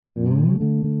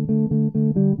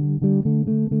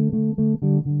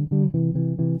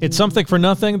It's Something for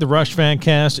Nothing, the Rush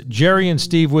Fancast. Jerry and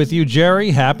Steve with you. Jerry,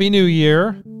 Happy New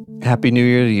Year. Happy New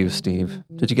Year to you, Steve.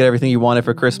 Did you get everything you wanted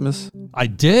for Christmas? I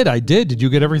did. Did you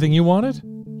get everything you wanted?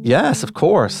 Yes, of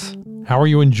course. How are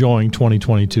you enjoying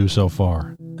 2022 so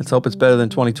far? Let's hope it's better than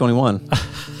 2021.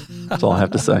 That's all I have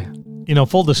to say. You know,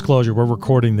 full disclosure, we're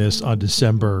recording this on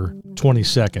December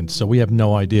 22nd, so we have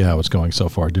no idea how it's going so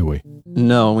far, do we?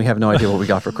 No, we have no idea what we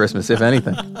got for Christmas, if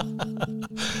anything.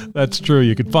 That's true.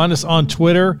 You can find us on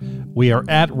Twitter. We are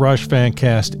at Rush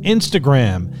Fancast.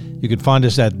 Instagram, you can find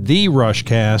us at The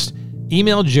Rushcast.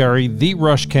 Email Jerry,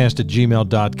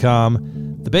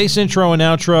 therushcast@gmail.com. The bass intro and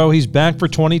outro, he's back for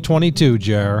 2022,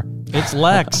 Jer. It's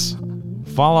Lex.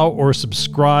 Follow or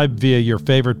subscribe via your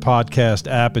favorite podcast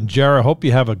app. And Jer, I hope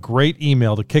you have a great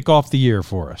email to kick off the year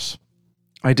for us.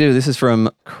 I do. This is from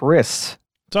Chris.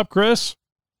 What's up, Chris?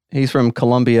 He's from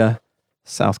Columbia,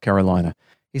 South Carolina.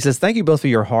 He says, thank you both for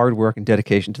your hard work and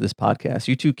dedication to this podcast.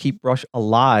 You two keep Rush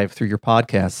alive through your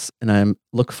podcasts, and I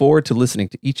look forward to listening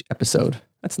to each episode.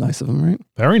 That's nice of him, right?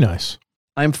 Very nice.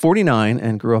 I'm 49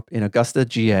 and grew up in Augusta,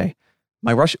 GA.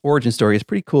 My Rush origin story is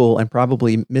pretty cool and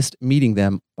probably missed meeting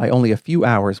them by only a few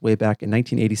hours way back in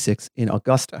 1986 in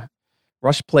Augusta.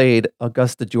 Rush played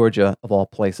Augusta, Georgia, of all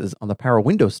places, on the Power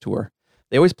Windows tour.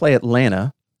 They always play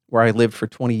Atlanta, where I lived for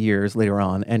 20 years later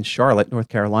on, and Charlotte, North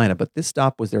Carolina, but this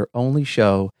stop was their only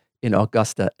show in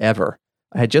Augusta ever.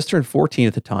 I had just turned 14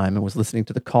 at the time and was listening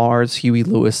to the Cars, Huey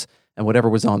Lewis, and whatever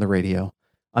was on the radio.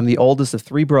 I'm the oldest of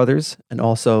three brothers and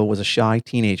also was a shy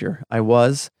teenager. I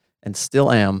was, and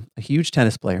still am, a huge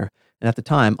tennis player, and at the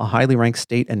time, a highly ranked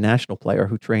state and national player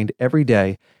who trained every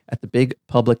day at the big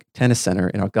public tennis center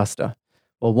in Augusta.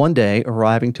 Well, one day,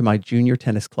 arriving to my junior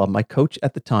tennis club, my coach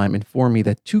at the time informed me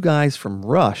that two guys from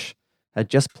Rush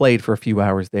had just played for a few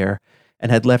hours there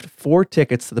and had left 4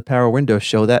 tickets to the Power Windows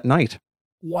show that night.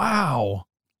 Wow.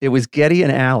 It was Geddy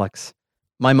and Alex.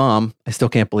 My mom, I still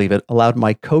can't believe it, allowed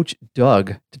my coach,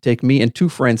 Doug, to take me and 2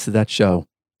 friends to that show.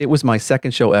 It was my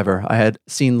second show ever. I had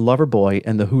seen Loverboy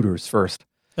and the Hooters first.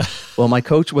 Well, my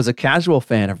coach was a casual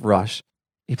fan of Rush.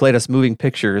 He played us moving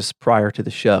pictures prior to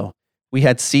the show. We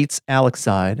had seats Alex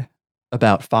side,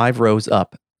 about 5 rows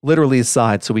up, literally his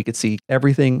side, so we could see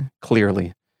everything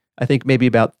clearly. I think maybe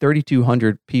about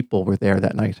 3,200 people were there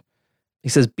that night. He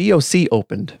says BOC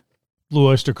opened. Blue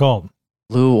Oyster Cult.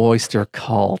 Blue Oyster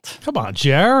Cult. Come on,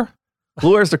 Jer.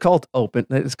 Blue Oyster Cult opened.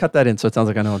 Let's cut that in so it sounds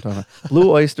like I know what I'm talking about.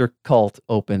 Blue Oyster Cult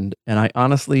opened, and I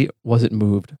honestly wasn't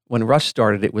moved. When Rush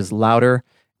started, it was louder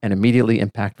and immediately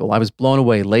impactful. I was blown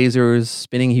away. Lasers,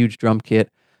 spinning huge drum kit.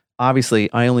 Obviously,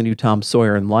 I only knew Tom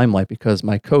Sawyer and Limelight because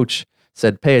my coach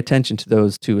said pay attention to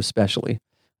those two especially.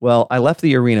 Well, I left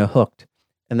the arena hooked,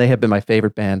 and they have been my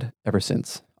favorite band ever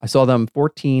since. I saw them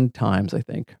 14 times, I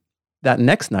think. That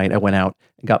next night, I went out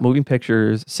and got moving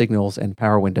pictures, signals, and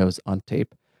Power Windows on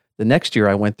tape. The next year,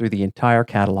 I went through the entire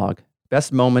catalog.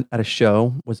 Best moment at a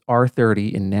show was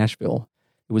R30 in Nashville.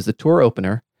 It was the tour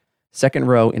opener, second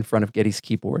row in front of Geddy's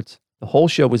keyboards. The whole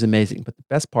show was amazing, but the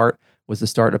best part was the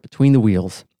start of Between the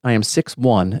Wheels. I am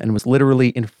 6'1" and was literally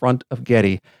in front of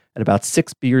Geddy at about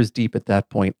 6 beers deep at that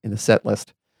point in the set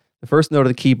list. The first note of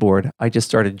the keyboard, I just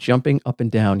started jumping up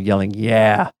and down, yelling,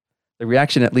 yeah. The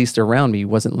reaction, at least around me,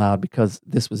 wasn't loud because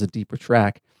this was a deeper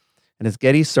track. And as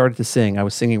Geddy started to sing, I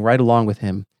was singing right along with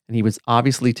him, and he was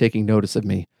obviously taking notice of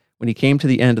me. When he came to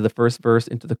the end of the first verse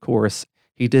into the chorus,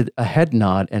 he did a head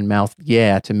nod and mouthed,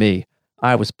 yeah, to me.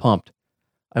 I was pumped.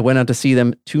 I went on to see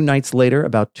them 2 nights later,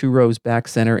 about 2 rows back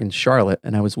center in Charlotte,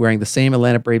 and I was wearing the same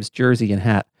Atlanta Braves jersey and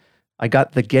hat. I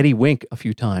got the Geddy wink a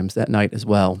few times that night as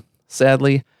well.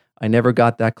 Sadly, I never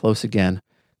got that close again,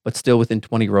 but still within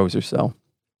 20 rows or so.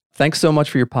 Thanks so much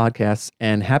for your podcasts,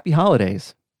 and happy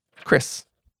holidays. Chris.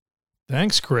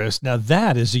 Thanks, Chris. Now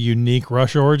that is a unique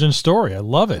Rush origin story. I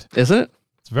love it. Isn't it?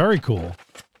 It's very cool.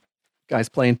 Guys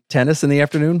playing tennis in the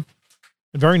afternoon?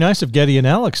 And very nice of Geddy and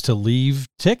Alex to leave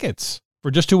tickets for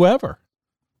just whoever.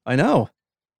 I know.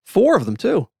 4 of them,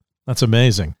 too. That's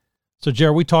amazing. So,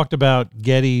 Jerry, we talked about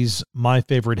Geddy's My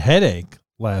Favorite Headache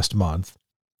last month.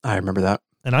 I remember that.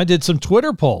 And I did some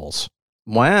Twitter polls.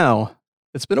 Wow.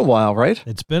 It's been a while, right?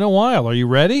 It's been a while. Are you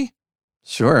ready?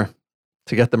 Sure.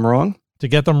 To get them wrong? To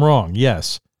get them wrong,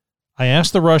 yes. I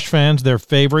asked the Rush fans their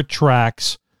favorite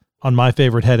tracks on My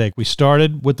Favorite Headache. We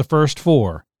started with the first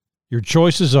 4. Your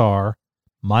choices are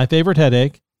My Favorite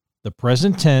Headache, The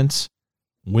Present Tense,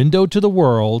 Window to the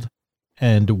World,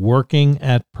 and Working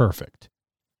at Perfect.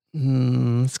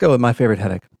 Let's go with My Favorite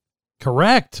Headache.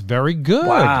 Correct. Very good.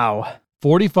 Wow.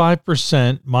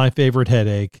 45% My Favorite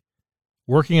Headache.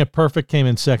 Working at Perfect came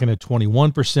in second at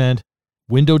 21%.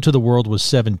 Window to the World was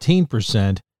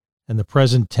 17%. And The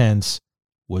Present Tense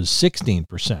was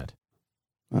 16%.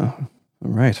 Oh, all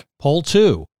right. Poll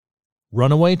 2,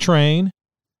 Runaway Train,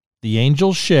 The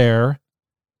Angels' Share,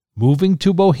 Moving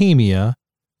to Bohemia,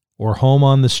 or Home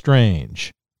on the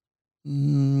Strange?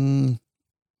 Moving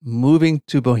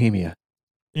to Bohemia.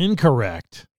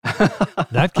 Incorrect.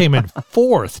 That came in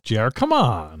fourth, Jer. Come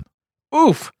on.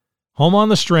 Oof. Home on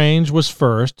the Strange was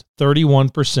first,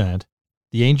 31%.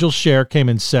 The Angels' Share came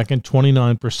in second,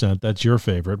 29%. That's your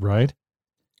favorite, right?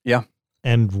 Yeah.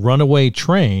 And Runaway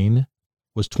Train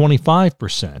was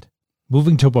 25%.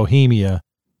 Moving to Bohemia,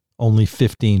 only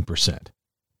 15%.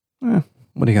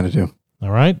 What are you going to do?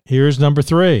 All right, here's number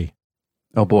 3.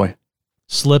 Oh, boy.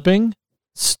 Slipping,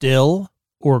 Still,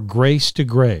 or Grace to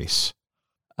Grace?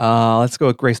 Let's go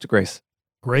with Grace to Grace.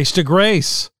 Grace to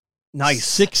Grace. Nice.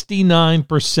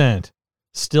 69%.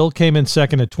 Still came in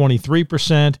second at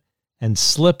 23%, and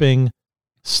Slipping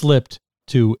slipped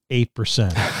to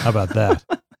 8%. How about that?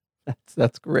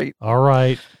 That's great. All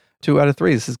right. 2 out of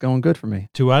 3. This is going good for me.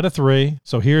 2 out of 3.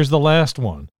 So here's the last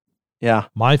one. Yeah.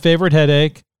 My Favorite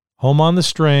Headache, Home on the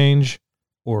Strange,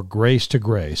 or Grace to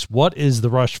Grace? What is the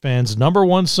Rush fans' number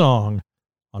 1 song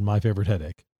on My Favorite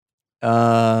Headache?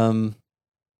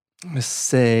 Let's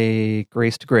say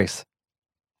Grace to Grace.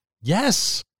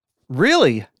 Yes.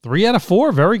 Really? 3 out of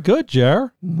 4. Very good,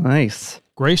 Jer. Nice.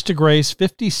 Grace to Grace,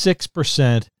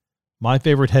 56%. My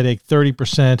Favorite Headache,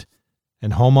 30%.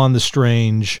 And Home on the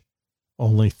Strange,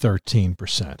 only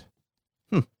 13%.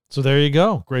 So there you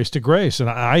go. Grace to Grace. And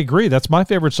I agree. That's my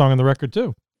favorite song on the record,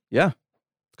 too. Yeah.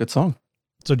 Good song.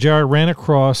 So, Jared, ran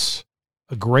across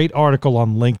a great article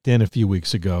on LinkedIn a few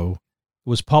weeks ago. It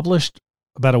was published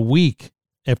about a week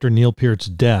after Neil Peart's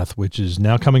death, which is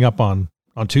now coming up on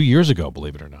 2 years ago,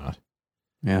 believe it or not.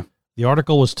 Yeah. The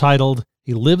article was titled,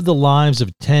 He Lived the Lives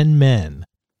of 10 Men,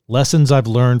 Lessons I've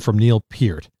Learned from Neil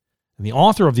Peart. And the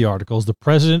author of the article is the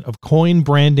president of Coin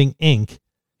Branding, Inc.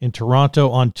 in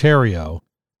Toronto, Ontario,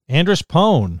 Andras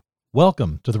Pone.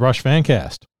 Welcome to the Rush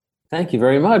Fancast. Thank you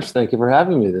very much. Thank you for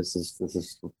having me. This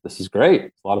is great.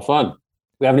 It's a lot of fun.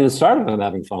 We haven't even started on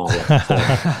having fun all yet.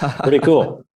 So pretty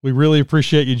cool. We really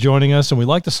appreciate you joining us, and we'd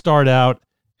like to start out,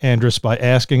 Andras, by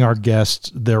asking our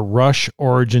guests their Rush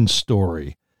origin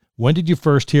story. When did you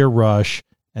first hear Rush,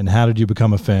 and how did you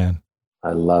become a fan?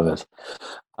 I love it.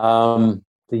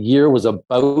 The year was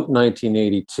about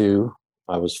 1982.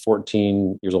 I was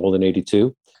 14 years old in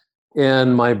 82.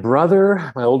 And my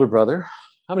older brother,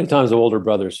 how many times have older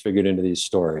brothers figured into these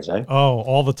stories, eh? Oh,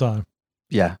 all the time.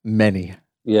 Yeah, many.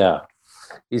 Yeah.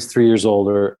 He's 3 years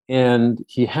older. And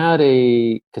he had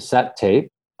a cassette tape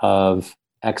of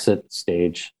Exit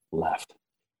Stage Left.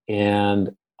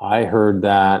 And I heard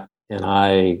that and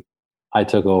I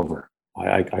took over.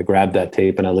 I grabbed that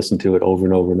tape and I listened to it over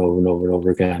and over and over and over and over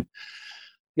again.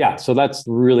 Yeah, so that's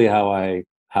really how I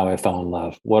fell in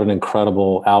love. What an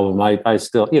incredible album. I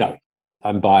still,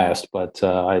 I'm biased, but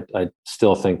I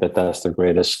still think that that's their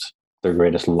greatest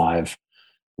live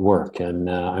work. And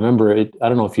I remember it. I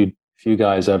don't know if you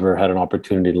guys ever had an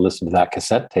opportunity to listen to that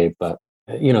cassette tape, but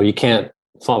you can't.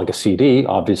 It's not like a CD,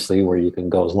 obviously, where you can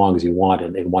go as long as you want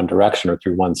in one direction or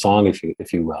through one song, if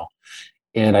you will.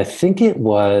 And I think it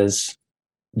was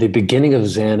the beginning of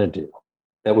Xanadu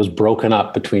that was broken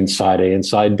up between side A and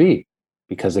side B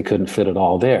because they couldn't fit it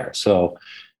all there. So,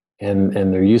 and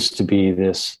there used to be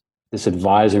this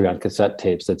advisory on cassette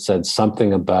tapes that said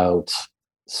something about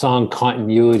song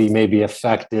continuity may be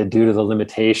affected due to the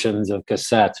limitations of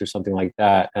cassettes or something like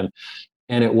that. And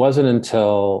it wasn't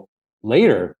until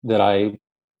later that I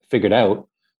figured out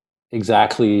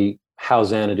exactly how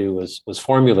Xanadu was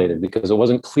formulated, because it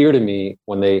wasn't clear to me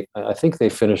when I think they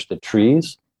finished the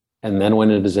Trees and then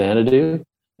went into Xanadu,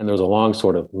 and there was a long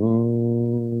sort of,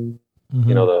 the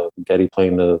Getty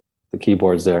playing the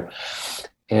keyboards there.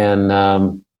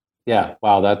 And yeah,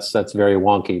 wow, that's very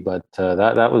wonky, but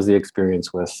that was the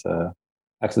experience with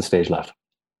Exit Stage Left.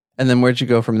 And then where'd you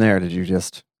go from there? Did you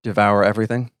just devour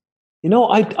everything?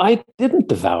 I didn't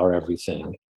devour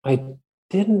everything. I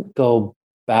didn't go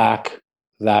back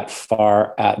that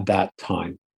far at that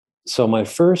time. So my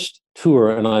first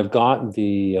tour, and I've got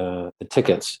the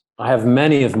tickets. I have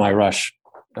many of my Rush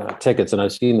tickets, and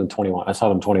I've seen them 21. I saw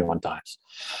them 21 times.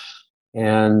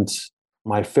 And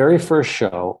my very first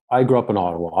show, I grew up in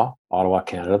Ottawa,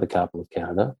 Canada, the capital of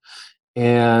Canada.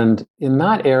 And in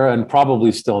that era, and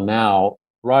probably still now,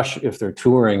 Rush, if they're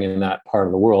touring in that part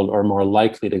of the world, are more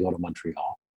likely to go to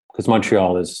Montreal, because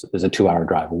Montreal is a 2-hour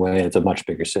drive away, and it's a much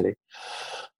bigger city.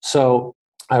 So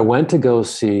I went to go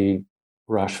see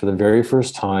Rush for the very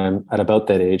first time at about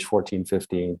that age, 14,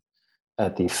 15,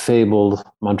 at the fabled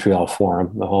Montreal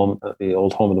Forum, the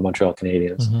old home of the Montreal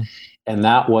Canadiens. Mm-hmm. And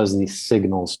that was the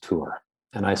Signals tour.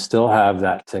 and I still have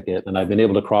that ticket, and I've been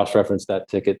able to cross-reference that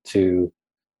ticket to,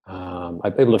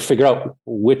 I've been able to figure out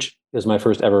which is my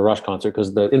first ever Rush concert,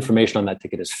 because the information on that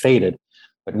ticket is faded.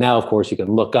 But now, of course, you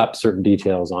can look up certain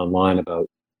details online about,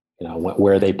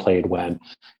 where they played when,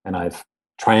 and I've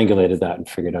triangulated that and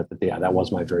figured out that, yeah, that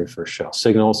was my very first show,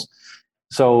 Signals.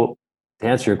 So to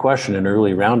answer your question in a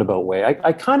really roundabout way,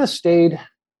 I kind of stayed,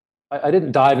 I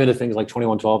didn't dive into things like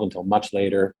 2112 until much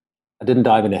later. I didn't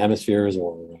dive into Hemispheres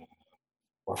or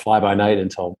Fly By Night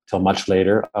until much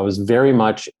later. I was very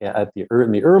much in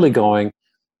the early going,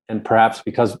 and perhaps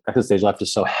because Exit Stage Left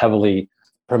is so heavily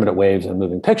Permanent Waves and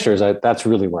Moving Pictures, that's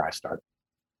really where I started.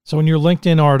 So in your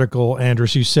LinkedIn article,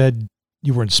 Andras, you said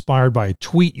you were inspired by a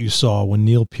tweet you saw when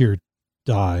Neil Peart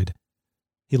died.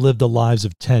 He lived the lives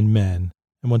of 10 men.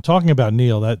 And when talking about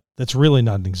Neil, that's really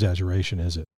not an exaggeration,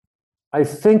 is it? I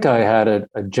think I had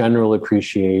a general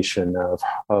appreciation of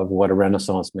what a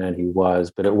Renaissance man he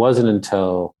was, but it wasn't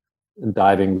until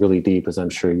diving really deep, as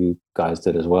I'm sure you guys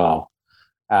did as well,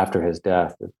 after his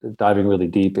death, diving really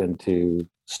deep into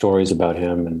stories about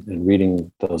him and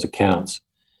reading those accounts,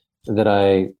 that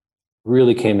I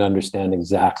really came to understand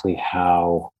exactly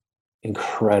how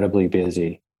incredibly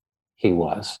busy he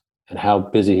was and how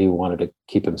busy he wanted to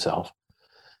keep himself.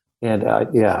 And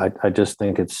I just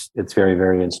think it's very,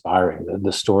 very inspiring.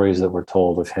 The stories that were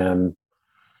told of him,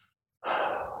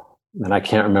 and I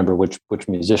can't remember which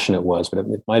musician it was, but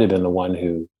it might have been the one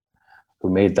who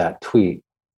made that tweet.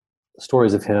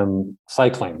 Stories of him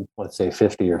cycling, let's say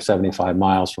 50 or 75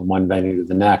 miles from one venue to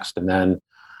the next, and then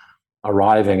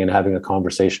arriving and having a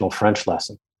conversational French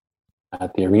lesson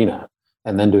at the arena,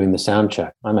 and then doing the sound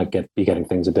check. I might be getting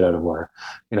things a bit out of order,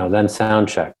 then sound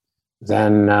check.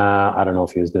 Then I don't know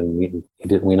if he was doing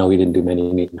we know he didn't do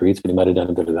many meet and greets, but he might have done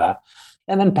a bit of that.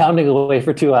 And then pounding away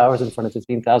for 2 hours in front of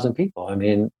 15,000 people. I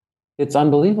mean, it's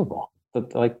unbelievable.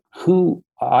 But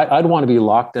I'd want to be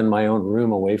locked in my own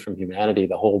room away from humanity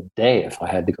the whole day if I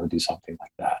had to go do something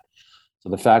like that. So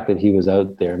the fact that he was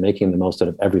out there making the most out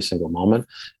of every single moment,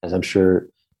 as I'm sure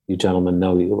you gentlemen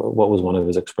know, what was one of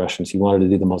his expressions? He wanted to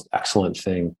do the most excellent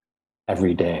thing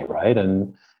every day, right?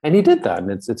 And he did that,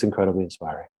 and it's incredibly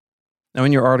inspiring. Now,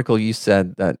 in your article, you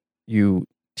said that you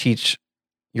teach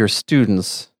your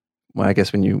students. Well, I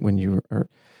guess when you are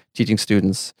teaching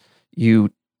students, you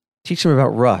teach them about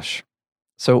Rush.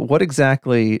 So, what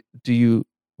exactly are you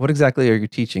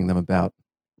teaching them about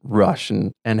Rush,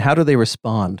 and how do they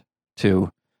respond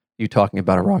to you talking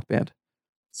about a rock band?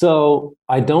 So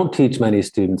I don't teach many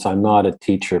students. I'm not a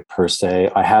teacher per se.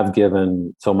 I have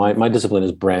given, so my discipline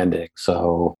is branding.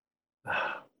 So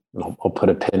I'll put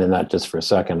a pin in that just for a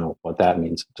second of what that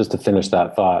means. Just to finish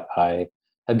that thought, I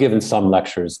have given some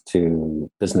lectures to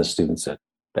business students at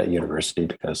university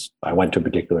because I went to a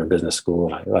particular business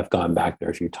school and I've gone back there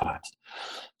a few times.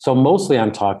 So mostly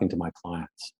I'm talking to my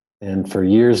clients. And for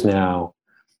years now,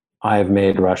 I have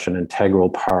made Rush an integral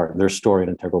part, their story an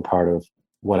integral part of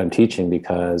what I'm teaching,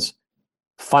 because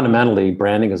fundamentally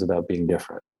branding is about being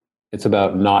different. It's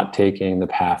about not taking the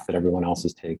path that everyone else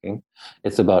is taking.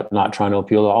 It's about not trying to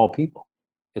appeal to all people.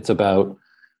 It's about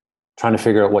trying to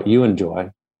figure out what you enjoy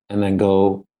and then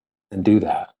go and do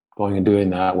that, going and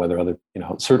doing that, whether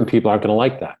certain people aren't going to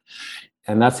like that.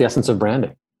 And that's the essence of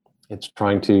branding. It's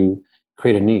trying to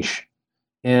create a niche.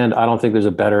 And I don't think there's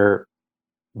a better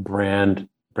branding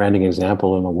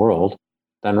example in the world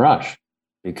than Rush,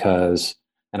 because,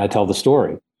 and I tell the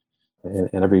story in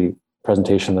every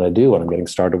presentation that I do when I'm getting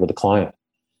started with a client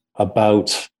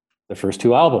about the first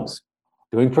two albums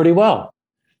doing pretty well.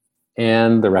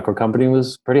 And the record company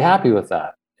was pretty happy with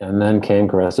that. And then came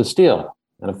Caress of Steel.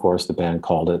 And of course, the band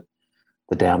called it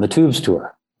the Down the Tubes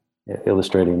Tour,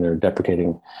 illustrating their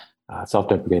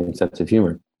self-deprecating sense of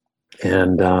humor.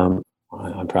 And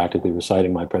I'm practically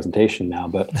reciting my presentation now,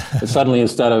 but suddenly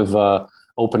instead of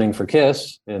opening for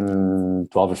Kiss in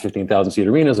 12 or 15,000 seat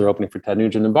arenas, they're opening for Ted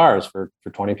Nugent in bars for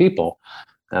 20 people.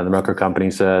 And the record company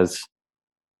says,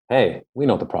 hey, we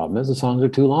know what the problem is. The songs are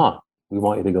too long. We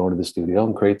want you to go into the studio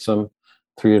and create some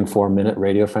 3 and 4 minute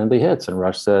radio friendly hits. And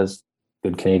Rush says,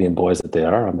 good Canadian boys that they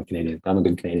are. I'm a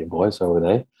good Canadian boy, so are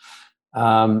they.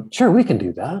 Sure, we can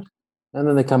do that. And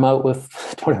then they come out with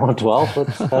 2112,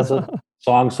 which has a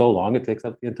song so long it takes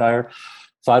up the entire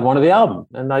side one of the album.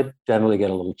 And I generally get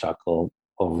a little chuckle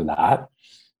over that.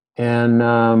 And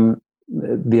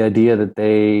the idea that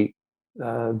they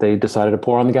decided to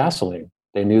pour on the gasoline.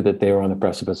 They knew that they were on the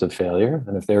precipice of failure,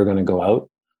 and if they were going to go out,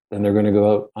 then they're going to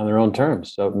go out on their own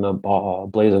terms, out in a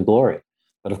blaze of glory.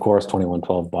 But of course,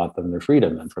 2112 bought them their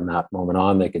freedom, and from that moment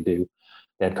on, they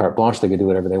had carte blanche. They could do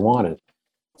whatever they wanted.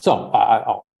 So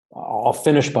I'll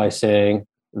finish by saying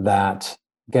that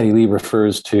Geddy Lee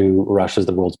refers to Rush as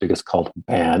the world's biggest cult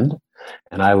band,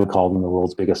 and I would call them the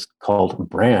world's biggest cult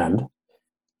brand.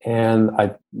 And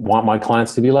I want my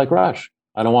clients to be like Rush.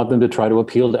 I don't want them to try to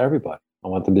appeal to everybody. I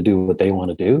want them to do what they want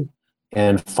to do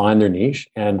and find their niche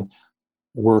and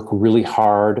work really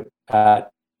hard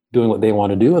at doing what they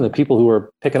want to do. And the people who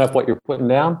are picking up what you're putting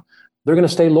down, they're going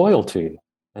to stay loyal to you.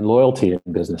 And loyalty in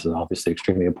business is obviously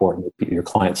extremely important, that your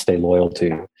clients stay loyal to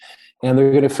you. And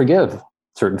they're going to forgive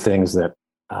certain things that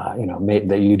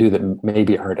that you do that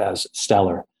maybe aren't as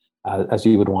stellar as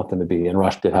you would want them to be. And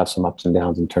Rush did have some ups and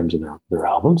downs in terms of their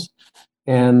albums.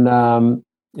 And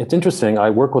it's interesting. I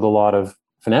work with a lot of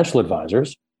financial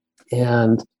advisors,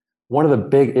 and one of the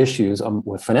big issues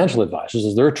with financial advisors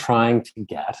is they're trying to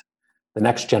get the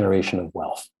next generation of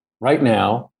wealth. Right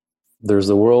now, there's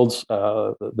the world's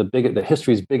the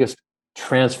history's biggest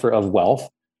transfer of wealth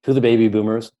to the baby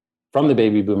boomers, from the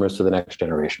baby boomers to the next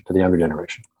generation, to the younger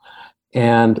generation.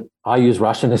 And I use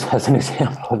Rush as an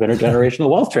example of intergenerational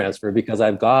wealth transfer, because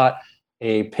I've got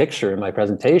a picture in my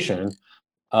presentation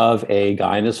of a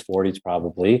guy in his 40s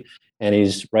probably, and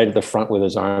he's right at the front with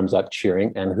his arms up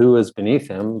cheering, and who is beneath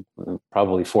him,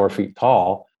 probably 4 feet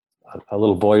tall, a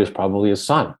little boy who's probably his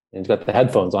son. And he's got the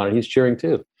headphones on and he's cheering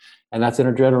too. And that's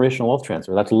intergenerational wealth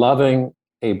transfer. That's loving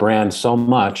a brand so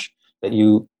much that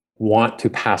you want to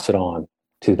pass it on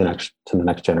to the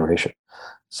next generation.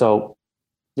 So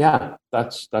yeah,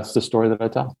 that's the story that I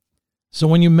tell. So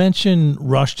when you mention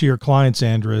Rush to your clients,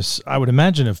 Andras, I would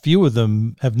imagine a few of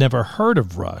them have never heard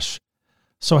of Rush.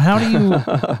 So how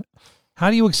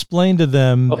do you explain to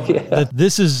them that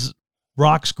this is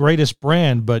rock's greatest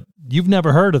brand, but you've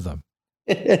never heard of them?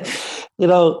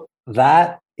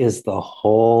 That is the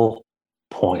whole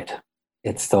point.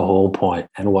 It's the whole point.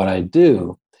 And what I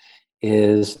do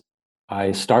is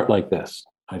I start like this.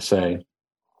 I say,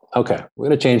 okay, we're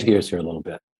going to change gears here a little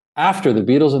bit. After the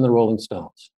Beatles and the Rolling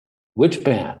Stones, which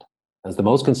band has the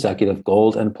most consecutive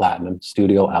gold and platinum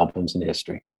studio albums in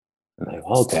history? And they go,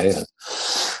 okay,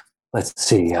 let's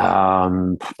see.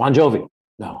 Bon Jovi,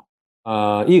 no.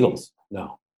 Eagles,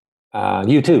 no.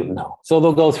 U2, no. So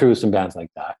they'll go through some bands like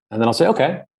that. And then I'll say,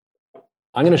 okay,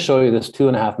 I'm going to show you this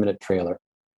 2.5-minute trailer,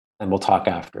 and we'll talk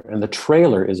after. And the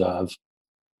trailer is of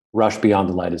Rush Beyond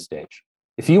the Lighted Stage.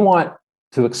 If you want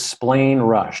to explain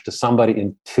Rush to somebody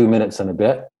in 2 minutes and a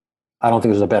bit, I don't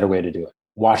think there's a better way to do it.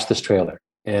 Watch this trailer.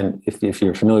 And if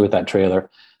you're familiar with that trailer,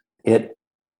 it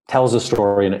tells a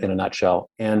story in a nutshell.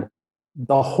 And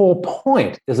the whole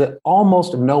point is that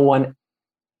almost no one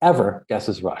ever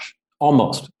guesses Rush.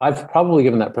 Almost. I've probably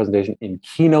given that presentation in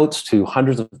keynotes to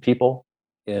hundreds of people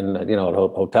in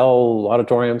hotel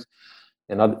auditoriums,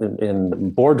 in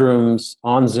boardrooms,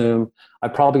 on Zoom.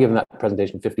 I've probably given that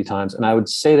presentation 50 times. And I would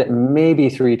say that maybe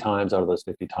 3 times out of those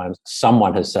 50 times,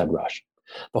 someone has said Rush.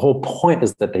 The whole point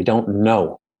is that they don't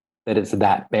know that it's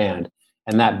that band.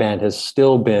 And that band has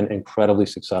still been incredibly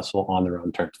successful on their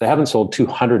own terms. They haven't sold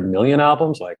 200 million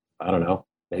albums, like, I don't know,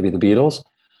 maybe the Beatles,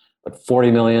 but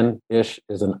 40 million-ish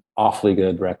is an awfully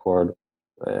good record,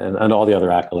 and all the other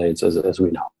accolades as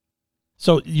we know.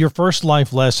 So your first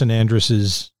life lesson, Andras,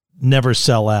 is never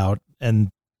sell out. And,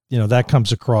 that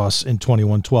comes across in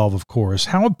 2112, of course.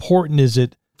 How important is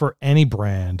it for any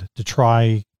brand to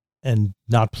try and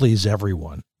not please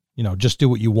everyone? Just do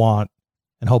what you want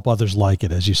and hope others like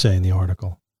it, as you say in the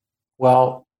article.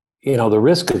 Well, the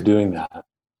risk of doing that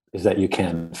is that you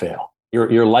can fail.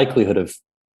 Your likelihood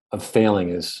of failing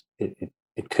is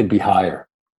it could be higher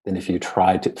than if you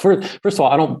try to. First of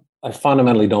all, I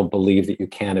fundamentally don't believe that you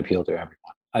can appeal to everyone.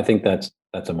 I think that's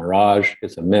a mirage.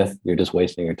 It's a myth. You're just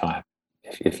wasting your time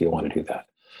if you want to do that.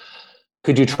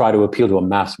 Could you try to appeal to a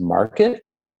mass market?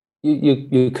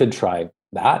 You could try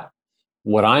that.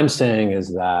 What I'm saying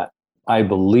is that I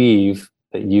believe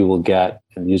that you will get,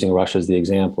 and using Rush as the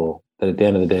example, that at the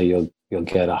end of the day, you'll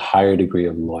get a higher degree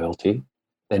of loyalty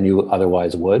than you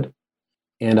otherwise would.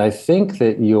 And I think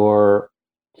that your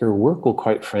work will,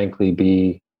 quite frankly,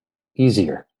 be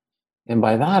easier. And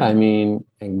by that, I mean,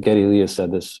 and Geddy Lee has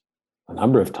said this a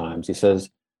number of times, he says,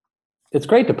 it's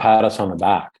great to pat us on the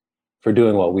back for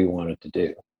doing what we wanted to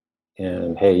do.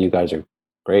 And hey, you guys are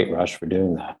great, Rush, for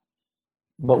doing that.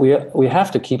 But we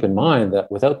have to keep in mind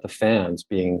that without the fans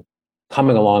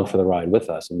coming along for the ride with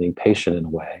us and being patient in a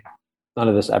way, none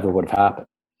of this ever would have happened.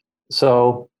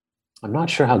 So I'm not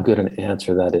sure how good an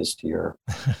answer that is to your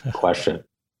question.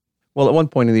 Well, at one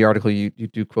point in the article, you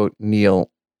do quote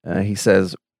Neil. He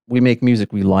says, "We make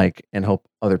music we like and hope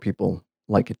other people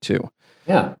like it too."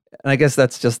 Yeah. And I guess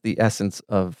that's just the essence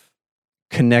of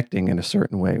connecting in a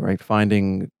certain way, right?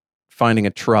 Finding a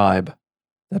tribe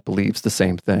that believes the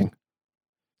same thing.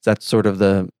 That's sort of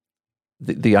the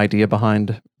the idea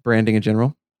behind branding in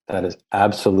general? That is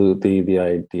absolutely the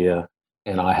idea.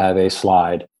 And I have a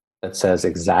slide that says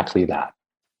exactly that.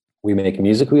 We make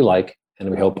music we like, and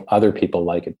we hope other people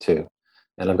like it too.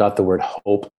 And I've got the word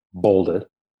hope bolded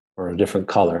or a different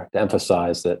color to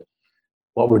emphasize that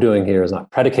what we're doing here is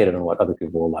not predicated on what other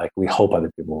people will like. We hope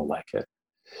other people will like it.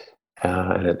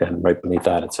 And right beneath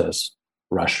that, it says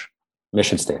Rush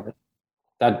mission statement.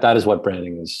 That is what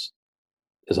branding is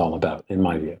all about, in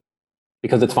my view,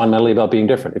 because it's fundamentally about being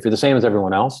different. If you're the same as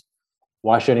everyone else,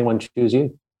 why should anyone choose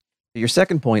you? Your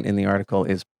second point in the article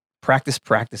is practice,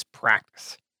 practice,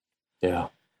 practice. Yeah.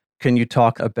 Can you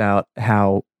talk about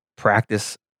how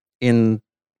practice in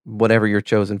whatever your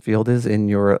chosen field is in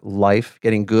your life,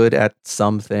 getting good at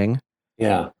something,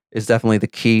 is definitely the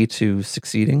key to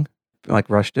succeeding, like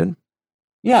Rush did?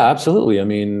 Yeah, absolutely. I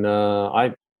mean,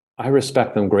 I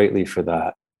respect them greatly for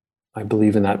that. I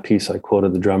believe in that piece I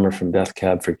quoted the drummer from Death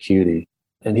Cab for Cutie,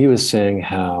 and he was saying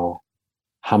how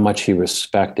much he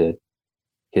respected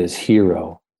his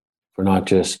hero for not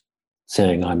just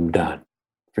saying I'm done,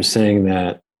 for saying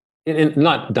that, and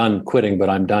not done quitting, but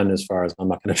I'm done as far as I'm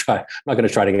not going to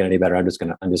try to get any better. I'm just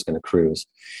going to cruise.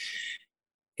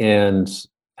 And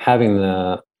having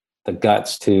the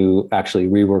guts to actually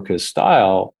rework his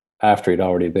style after he'd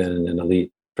already been an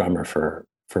elite drummer for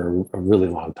a really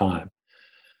long time.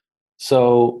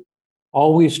 So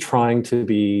always trying to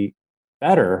be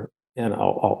better. And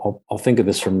I'll think of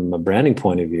this from a branding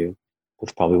point of view,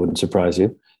 which probably wouldn't surprise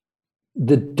you.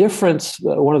 The difference,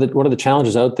 one of the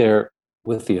challenges out there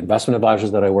with the investment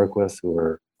advisors that I work with, who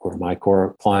are my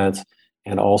core clients,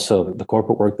 and also the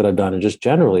corporate work that I've done, and just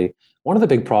generally, one of the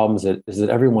big problems is that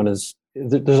everyone there's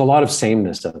a lot of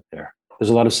sameness out there.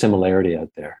 There's a lot of similarity out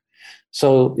there.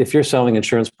 So if you're selling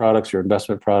insurance products, your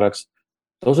investment products,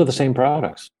 those are the same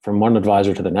products from one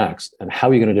advisor to the next. And how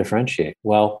are you going to differentiate?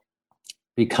 Well,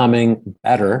 becoming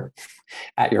better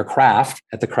at your craft,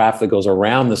 at the craft that goes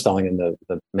around the selling and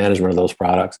the management of those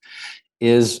products,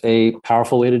 is a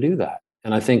powerful way to do that.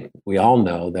 And I think we all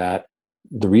know that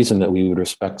the reason that we would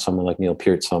respect someone like Neil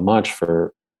Peart so much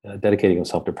for dedicating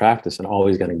himself to practice and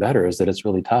always getting better is that it's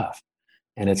really tough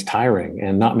and it's tiring,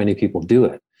 and not many people do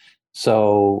it.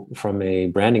 So from a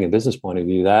branding and business point of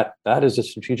view, that is a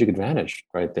strategic advantage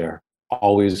right there,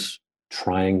 always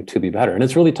trying to be better. And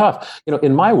it's really tough.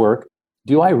 In my work,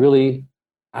 do I really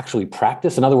actually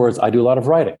practice? In other words, I do a lot of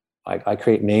writing. I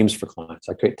create names for clients.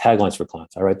 I create taglines for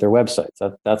clients. I write their websites,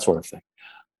 that sort of thing.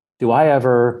 Do I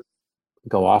ever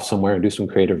go off somewhere and do some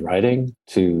creative writing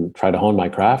to try to hone my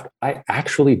craft? I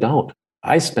actually don't.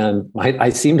 I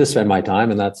seem to spend my time,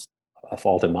 and that's a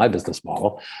fault in my business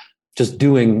model, just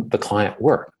doing the client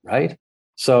work, right?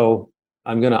 So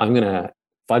I'm gonna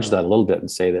fudge that a little bit and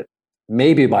say that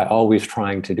maybe by always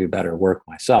trying to do better work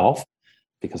myself,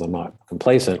 because I'm not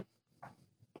complacent,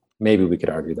 maybe we could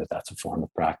argue that that's a form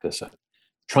of practice and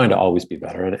trying to always be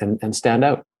better and stand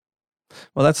out.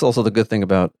 Well, that's also the good thing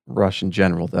about Rush in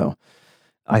general, though,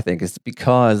 I think, is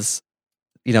because,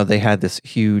 they had this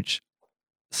huge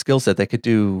skill set. They could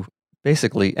do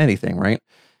basically anything, right?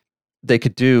 They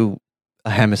could do a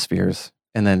Hemispheres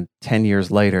and then 10 years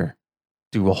later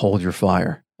do a Hold Your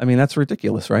Fire. I mean, that's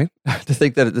ridiculous, right? To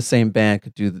think that the same band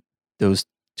could do those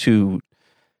two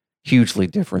hugely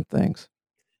different things.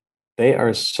 They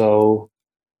are so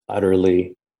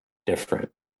utterly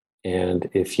different. And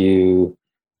if you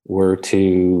were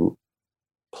to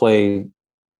play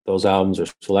those albums or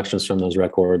selections from those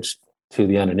records to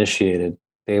the uninitiated,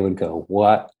 they would go,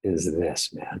 what is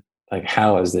this, man? Like,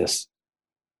 how is this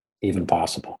even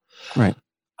possible? Right.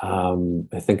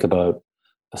 I think about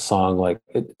a song like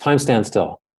Time Stands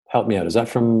Still. Help me out. Is that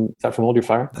from Hold Your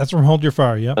Fire? That's from Hold Your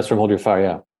Fire, yeah. That's from Hold Your Fire,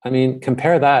 yeah. I mean,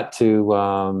 compare that to,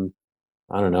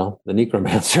 I don't know, The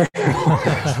Necromancer.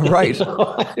 Right.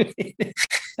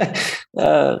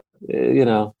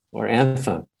 Or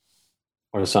Anthem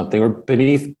or something, or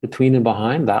Beneath, Between and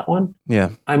Behind, that one.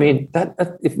 Yeah. I mean,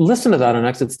 if listen to that on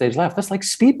Exit Stage Left, that's like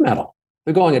speed metal.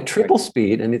 They're going at triple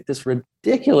speed and at this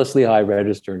ridiculously high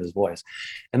register in his voice.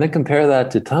 And then compare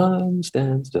that to Time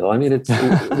Stands Still. I mean, it's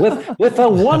with a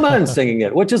woman singing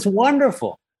it, which is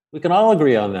wonderful. We can all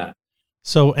agree on that.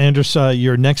 So, Anders,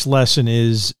 your next lesson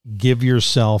is give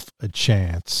yourself a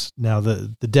chance. Now,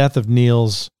 the death of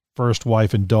Neil's first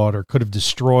wife and daughter could have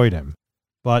destroyed him,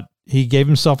 but he gave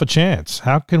himself a chance.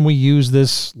 How can we use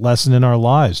this lesson in our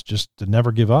lives just to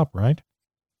never give up, right?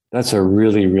 That's a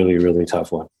really, really, really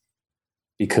tough one.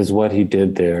 Because what he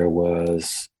did there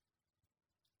was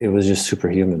just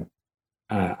superhuman.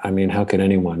 I mean, how could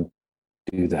anyone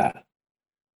do that?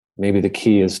 Maybe the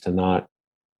key is to not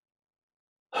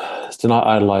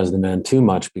idolize the man too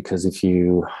much, because if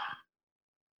you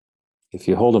if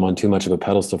you hold him on too much of a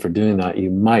pedestal for doing that, you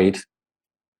might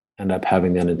end up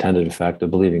having the unintended effect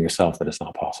of believing yourself that it's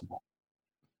not possible.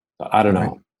 So I don't know.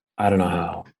 Right. I don't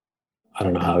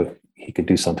know how he could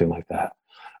do something like that.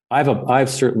 I've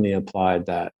certainly applied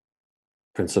that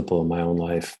principle in my own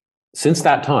life since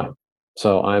that time.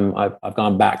 So I've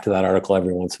gone back to that article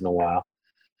every once in a while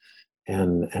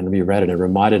and reread it and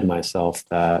reminded myself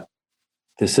that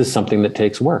this is something that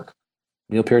takes work.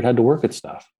 Neil Peart had to work at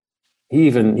stuff. He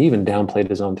even downplayed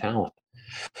his own talent,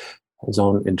 his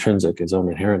own intrinsic, his own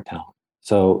inherent talent.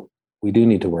 So we do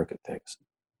need to work at things.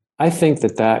 I think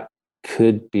that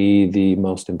could be the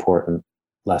most important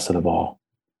lesson of all.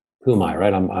 Who am I,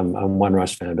 right? I'm one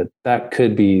Rush fan, but that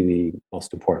could be the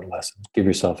most important lesson. Give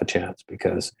yourself a chance,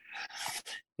 because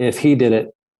if he did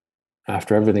it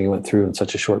after everything he went through in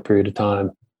such a short period of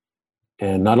time,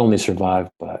 and not only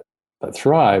survived but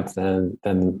thrived, then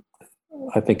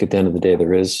I think at the end of the day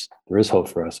there is hope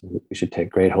for us. We should take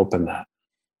great hope in that.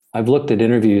 I've looked at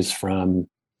interviews from,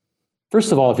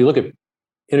 first of all, if you look at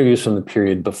interviews from the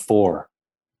period before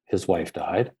his wife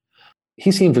died,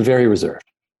 he seemed very reserved.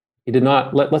 He did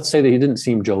not, let's say that he didn't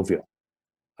seem jovial.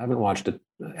 I haven't watched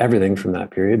everything from that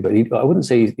period, but I wouldn't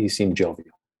say he seemed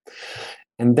jovial.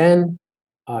 And then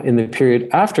in the period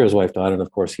after his wife died, and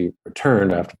of course he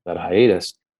returned after that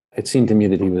hiatus, it seemed to me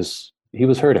that he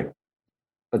was hurting.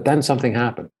 But then something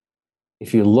happened.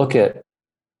 If you look at,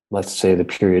 let's say, the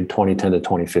period 2010 to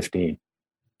 2015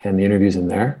 and the interviews in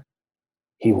there,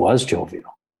 he was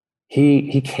jovial.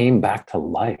 He came back to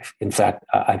life. In fact,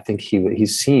 I think he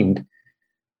seemed,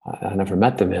 I never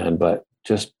met the man, but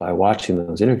just by watching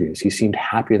those interviews, he seemed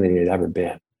happier than he had ever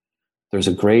been. There's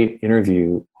a great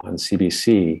interview on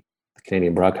CBC, the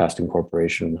Canadian Broadcasting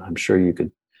Corporation. I'm sure you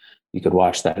could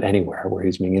watch that anywhere, where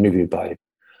he's being interviewed by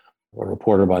a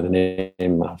reporter by the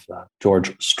name of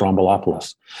George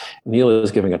Stroumboulopoulos. Neil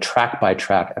is giving a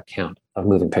track-by-track account of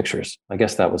moving pictures. I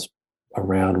guess that was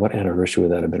around, what anniversary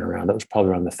would that have been around? That was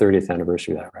probably around the 30th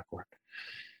anniversary of that record.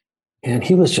 And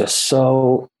he was just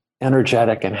so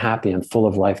energetic and happy and full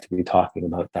of life to be talking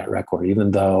about that record,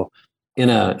 even though in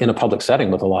a public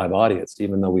setting with a live audience,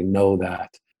 even though we know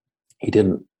that he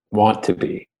didn't want to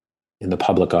be in the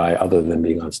public eye other than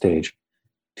being on stage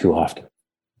too often.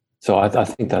 So I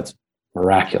think that's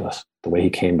miraculous, the way he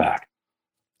came back.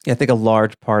 Yeah, I think a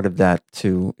large part of that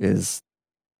too is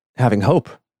having hope,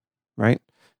 right?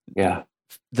 Yeah.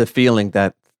 The feeling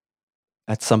that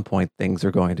at some point things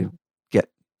are going to get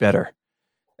better,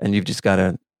 and you've just got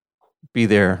to be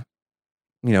there,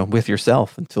 with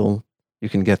yourself until you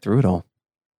can get through it all.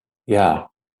 Yeah.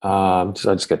 I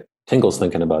just get tingles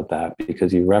thinking about that,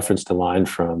 because you referenced a line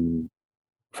from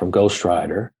Ghost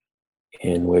Rider,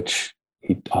 in which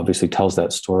he obviously tells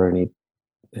that story,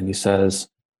 and he says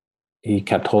he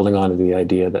kept holding on to the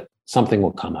idea that something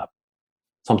will come up.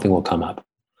 Something will come up.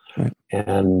 Right.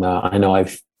 And I know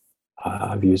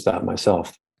I've used that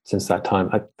myself since that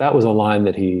time. That was a line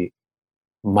that he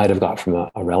might have got from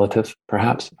a relative,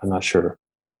 perhaps. I'm not sure.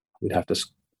 We'd have to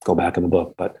go back in the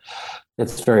book, but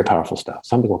it's very powerful stuff.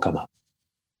 Something will come up.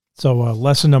 So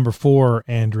lesson number 4,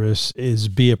 Andrus, is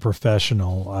be a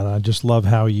professional. And I just love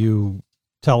how you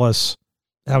tell us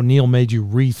how Neil made you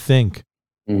rethink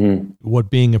what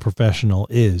being a professional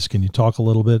is. Can you talk a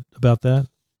little bit about that?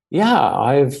 Yeah,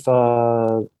 I've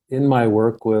in my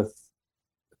work with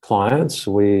clients,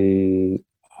 I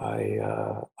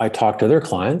talk to their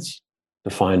clients to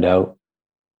find out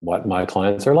what my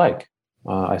clients are like.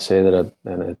 I say that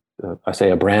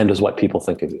a brand is what people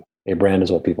think of you. A brand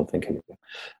is what people think of you.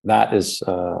 That is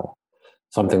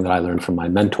something that I learned from my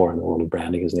mentor in the world of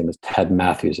branding. His name is Ted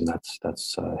Matthews, and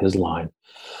that's his line.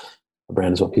 A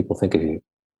brand is what people think of you.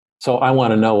 So I want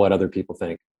to know what other people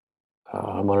think.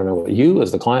 I want to know what you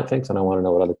as the client thinks, and I want to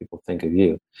know what other people think of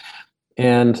you.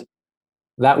 And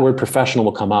that word professional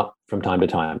will come up from time to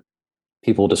time.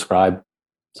 People will describe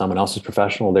someone else as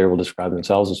professional. They will describe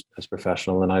themselves as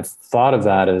professional. And I've thought of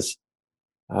that as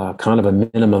kind of a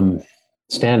minimum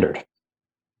standard.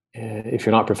 If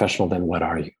you're not professional, then what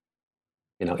are you?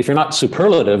 If you're not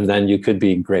superlative, then you could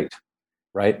be great,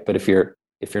 right? But if you're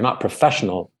not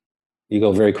professional, you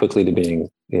go very quickly to being,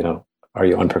 are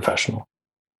you unprofessional?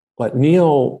 What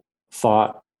Neil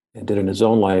thought and did in his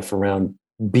own life around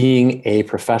being a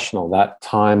professional, that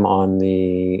time on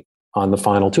the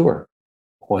final tour,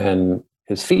 when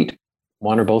his feet,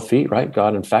 one or both feet, right,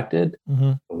 got infected,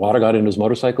 the water got into his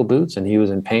motorcycle boots, and he was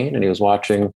in pain, and he was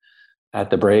watching at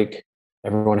the break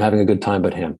everyone having a good time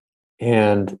but him,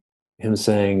 and him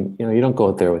saying, you don't go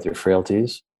out there with your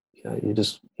frailties. You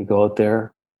go out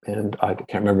there. And I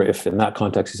can't remember if in that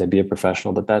context he said be a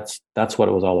professional, but that's what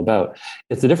it was all about.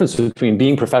 It's the difference between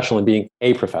being professional and being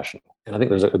a professional. And I think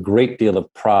there's a great deal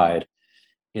of pride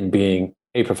in being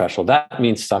a professional. That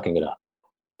means sucking it up.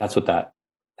 That's what that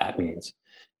means.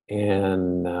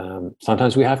 And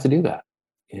sometimes we have to do that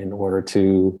in order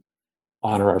to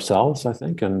honor ourselves, I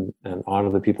think, and honor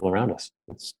the people around us.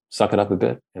 Let's suck it up a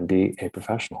bit and be a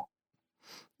professional.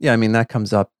 Yeah, I mean, that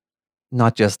comes up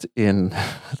not just in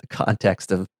the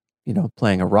context of,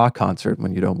 playing a rock concert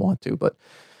when you don't want to, but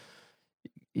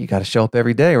you got to show up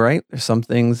every day, right? There's some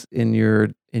things in your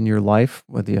life,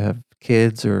 whether you have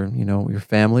kids or, your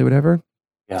family, whatever.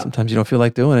 Yeah. Sometimes you don't feel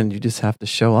like doing it and you just have to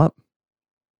show up.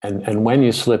 And when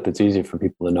you slip, it's easy for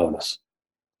people to notice.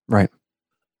 Right.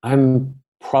 I'm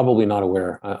probably not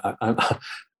aware. I'm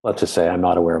let's just say I'm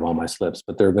not aware of all my slips,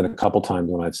 but there have been a couple times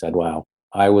when I've said, wow,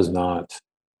 I was not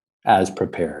as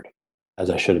prepared as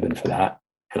I should have been for that.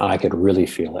 And I could really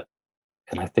feel it.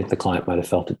 And I think the client might have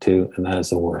felt it too. And that is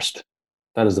the worst.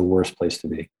 That is the worst place to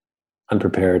be.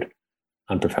 Unprepared,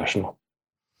 unprofessional.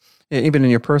 Even in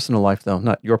your personal life, though,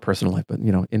 not your personal life, but,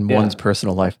 in one's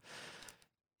personal life,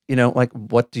 like,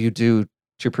 what do you do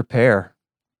to prepare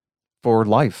for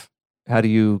life? How do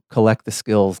you collect the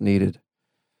skills needed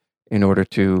in order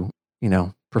to,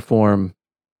 perform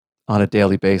on a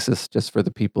daily basis just for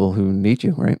the people who need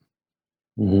you, right?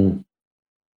 Mm-hmm.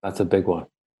 That's a big one.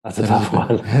 That's a tough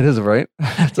one. It is, right?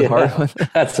 That's a hard one.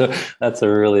 That's a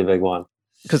really big one.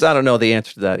 Because I don't know the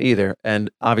answer to that either.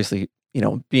 And obviously,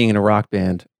 being in a rock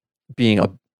band, being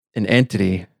an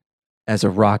entity as a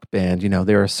rock band,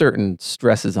 there are certain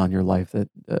stresses on your life that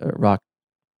rock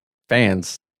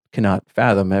fans cannot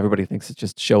fathom. Everybody thinks it's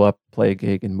just show up, play a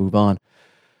gig, and move on.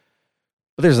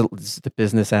 But there's the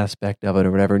business aspect of it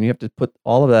or whatever, and you have to put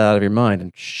all of that out of your mind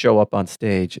and show up on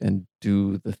stage and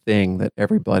do the thing that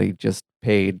everybody just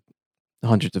paid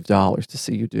hundreds of dollars to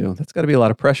see you do. That's got to be a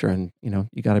lot of pressure, and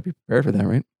you got to be prepared for that,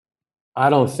 right? I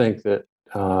don't think that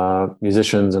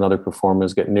musicians and other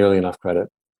performers get nearly enough credit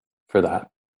for that,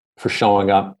 for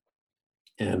showing up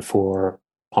and for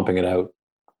pumping it out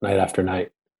night after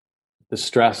night. The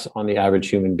stress on the average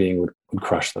human being would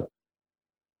crush them.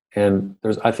 And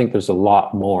I think there's a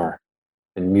lot more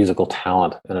in musical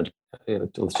talent, and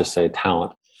let's just say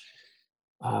talent,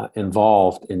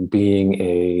 involved in being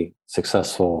a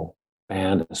successful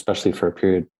band, especially for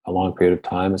a long period of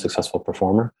time, a successful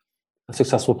performer, a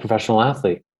successful professional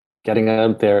athlete. Getting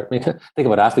out there, think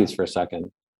about athletes for a second.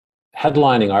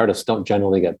 Headlining artists don't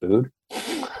generally get booed.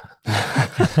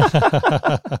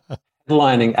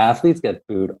 Headlining athletes get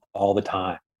booed all the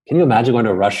time. Can you imagine going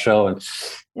to a Rush show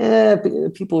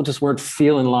and people just weren't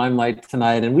feeling Limelight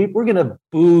tonight, and we're going to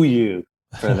boo you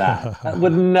for that? That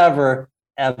would never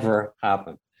ever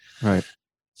happen. Right.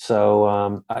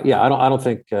 So I don't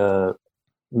think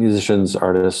musicians,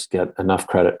 artists get enough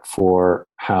credit for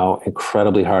how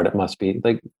incredibly hard it must be.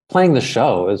 Like, playing the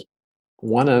show is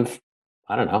one of,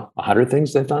 I don't know, 100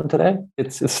 things they've done today.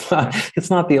 It's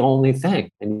not the only thing,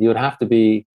 and you would have to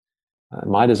be.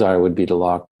 My desire would be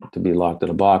to be locked in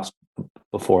a box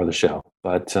before the show.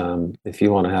 But if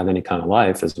you want to have any kind of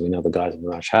life, as we know the guys in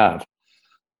Rush have,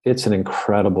 it's an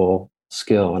incredible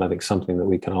skill, and I think something that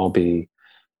we can all be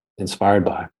inspired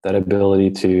by. That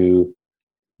ability to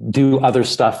do other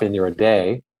stuff in your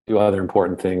day, do other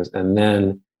important things, and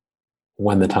then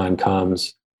when the time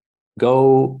comes,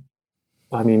 go.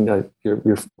 I mean,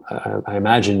 I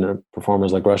imagine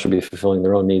performers like Rush would be fulfilling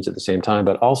their own needs at the same time,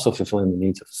 but also fulfilling the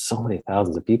needs of so many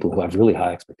thousands of people who have really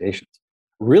high expectations.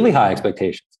 Really high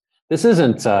expectations. This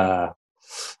isn't, I'm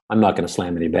not going to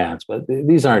slam any bands, but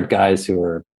these aren't guys who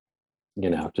are,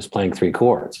 just playing 3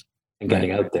 chords and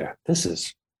getting out there. This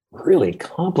is really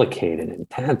complicated,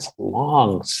 intense,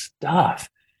 long stuff.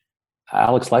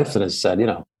 Alex Lifeson has said,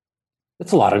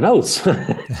 it's a lot of notes.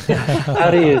 How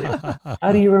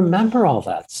do you remember all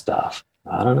that stuff?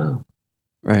 I don't know.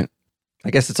 Right.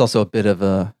 I guess it's also a bit of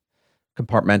a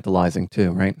compartmentalizing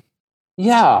too, right?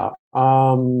 Yeah.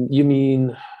 You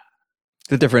mean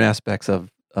the different aspects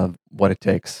of what it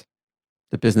takes.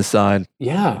 The business side.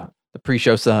 Yeah. The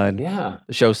pre-show side. Yeah.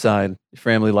 The show side, your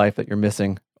family life that you're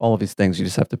missing. All of these things, you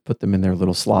just have to put them in their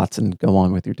little slots and go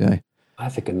on with your day. I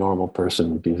think a normal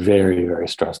person would be very, very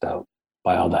stressed out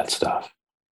by all that stuff.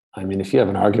 I mean, if you have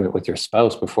an argument with your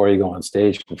spouse before you go on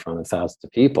stage in front of thousands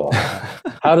of people,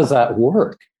 how does that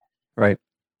work? Right.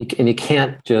 And you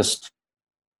can't just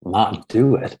not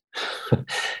do it.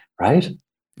 Right?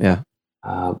 Yeah.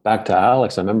 Back to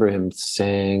Alex, I remember him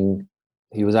saying,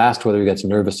 he was asked whether he gets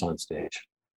nervous on stage.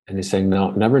 And he's saying,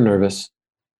 no, never nervous,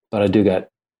 but I do get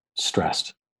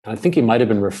stressed. And I think he might have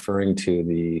been referring to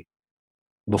the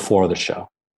before the show.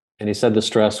 And he said the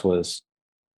stress was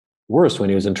worse when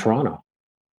he was in Toronto.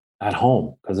 at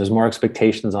home because there's more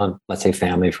expectations on, let's say,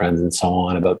 family, friends, and so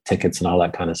on about tickets and all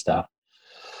that kind of stuff.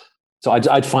 So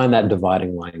I'd find that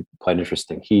dividing line quite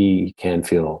interesting. He can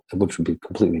feel, which would be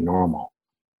completely normal,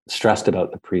 stressed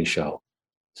about the pre-show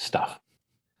stuff.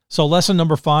 So lesson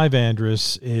number 5,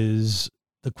 Andrus, is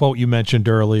the quote you mentioned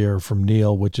earlier from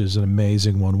Neil, which is an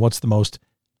amazing one. What's the most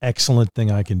excellent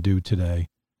thing I can do today?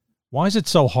 Why is it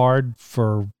so hard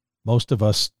for most of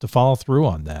us to follow through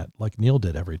on that, like Neil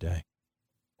did every day?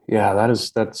 Yeah,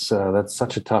 that's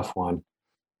such a tough one.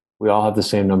 We all have the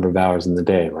same number of hours in the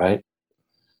day, right?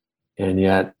 And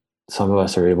yet some of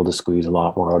us are able to squeeze a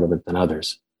lot more out of it than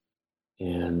others.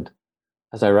 And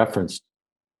as I referenced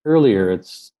earlier,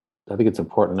 I think it's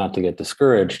important not to get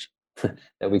discouraged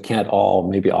that we can't all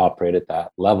maybe operate at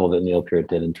that level that Neil Peart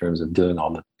did in terms of doing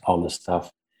all the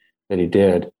stuff that he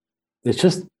did. It's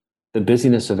just the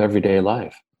busyness of everyday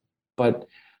life, but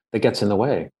that gets in the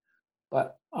way.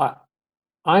 But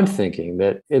I'm thinking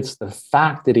that it's the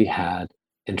fact that he had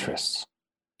interests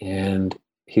and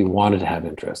he wanted to have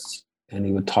interests, and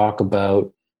he would talk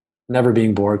about never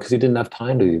being bored because he didn't have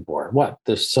time to be bored.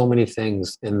 There's so many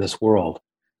things in this world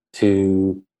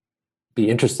to be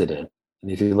interested in.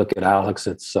 And if you look at Alex,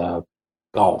 it's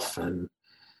golf and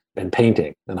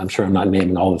painting. And I'm sure I'm not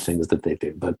naming all the things that they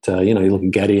do, but you look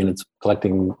at Getty and it's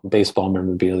collecting baseball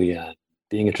memorabilia,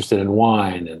 being interested in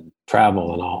wine and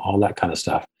travel and all that kind of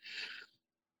stuff.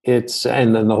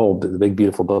 And then the big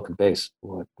beautiful book of bass,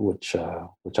 which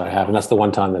I have, and that's the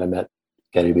one time that I met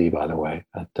Geddy Lee, by the way,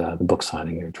 at the book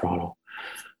signing here in Toronto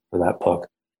for that book.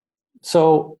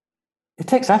 So it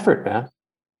takes effort, man.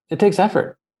 It takes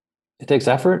effort.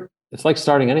 It's like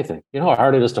starting anything. You know how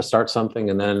hard it is to start something,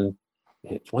 and then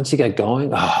once you get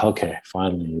going, okay,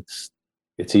 finally,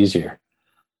 it's easier.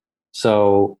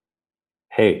 So,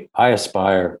 hey, I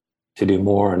aspire to do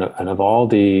more, and of all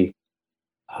those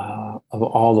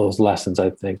lessons, I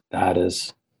think that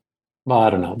is, well, I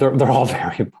don't know. They're all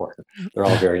very important. They're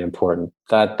all very important.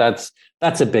 That's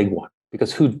a big one,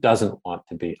 because who doesn't want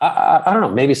to be? I don't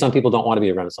know. Maybe some people don't want to be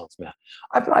a Renaissance man.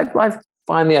 I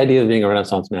find the idea of being a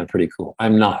Renaissance man pretty cool.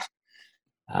 I'm not,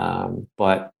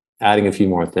 but adding a few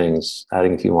more things,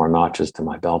 adding a few more notches to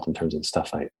my belt in terms of the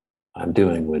stuff I'm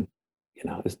doing would,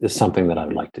 is something that I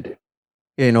would like to do.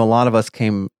 Yeah, a lot of us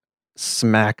came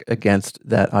smack against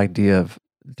that idea of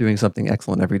doing something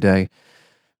excellent every day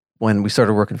when we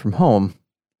started working from home,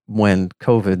 when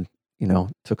COVID,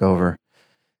 took over,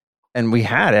 and we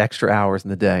had extra hours in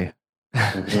the day.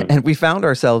 Mm-hmm. And we found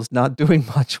ourselves not doing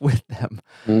much with them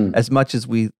as much as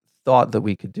we thought that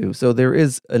we could do. So there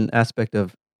is an aspect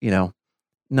of,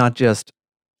 not just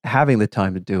having the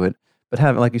time to do it, but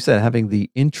having, like you said, having the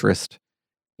interest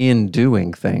in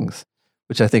doing things,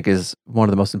 which I think is one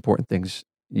of the most important things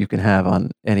you can have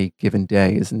on any given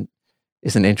day is an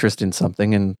interest in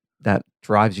something, and that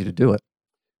drives you to do it.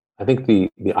 I think the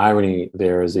irony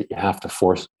there is that you have to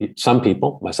force some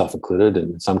people, myself included,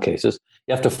 in some cases,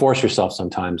 you have to force yourself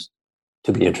sometimes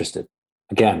to be interested.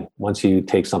 Again, once you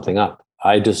take something up,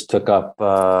 I just took up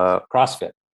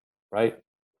CrossFit, right?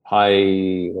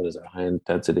 High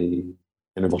intensity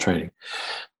interval training.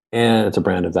 And it's a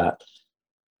brand of that.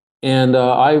 And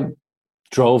I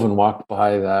drove and walked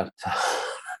by the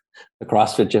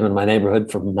CrossFit gym in my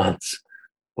neighborhood for months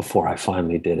before I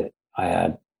finally did it. I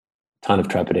had ton of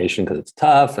trepidation because it's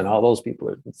tough and all those people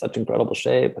are in such incredible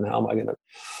shape, and how am I going to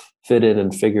fit in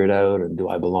and figure it out, and do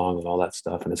I belong and all that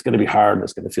stuff, and it's going to be hard and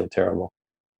it's going to feel terrible.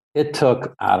 It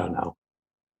took, I don't know,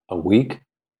 a week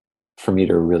for me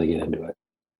to really get into it.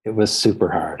 It was super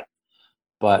hard,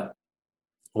 but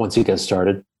once you get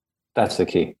started, that's the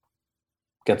key.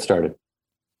 Get started.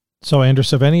 So,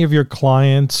 Andrus, have any of your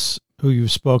clients who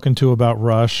you've spoken to about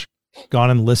Rush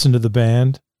gone and listened to the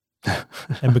band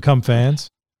and become fans?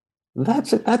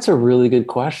 That's a really good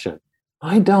question.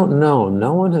 I don't know.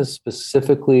 No one has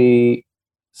specifically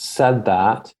said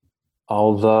that,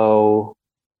 although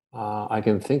I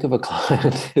can think of a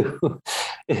client who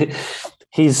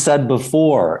he's said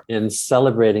before in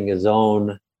celebrating his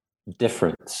own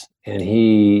difference, and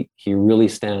he really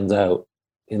stands out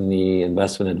in the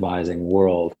investment advising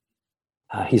world.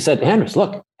 He said, Andrus,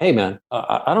 look, hey, man,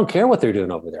 I don't care what they're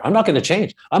doing over there. I'm not going to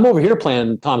change. I'm over here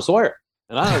playing Tom Sawyer.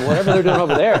 And whatever they're doing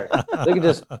over there, they can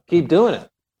just keep doing it.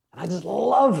 And I just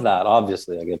love that.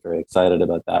 Obviously, I get very excited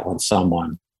about that when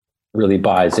someone really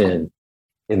buys in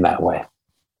that way.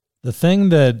 The thing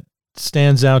that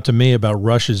stands out to me about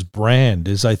Rush's brand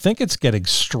is I think it's getting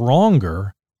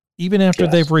stronger even after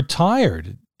they've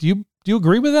retired. Do you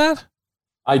agree with that?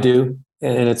 I do.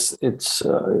 And it's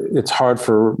hard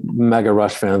for mega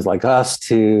Rush fans like us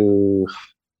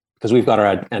because we've got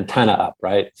our antenna up,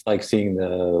 right? It's like seeing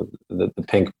the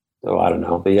pink oh, I don't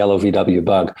know, the yellow VW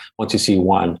bug. Once you see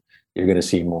one, you're going to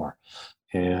see more.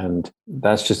 And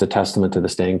that's just a testament to the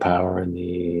staying power and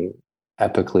the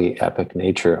epically epic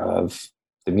nature of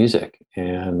the music.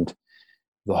 And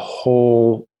the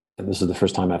whole, and this is the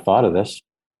first time I thought of this,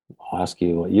 I'll ask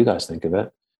you what you guys think of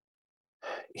it.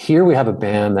 Here we have a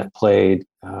band that played,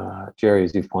 Jerry,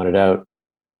 as you've pointed out,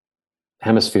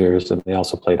 Hemispheres, and they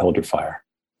also played Hold Your Fire.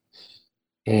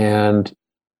 And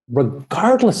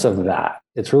regardless of that,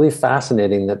 it's really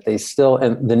fascinating that they still,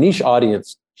 and the niche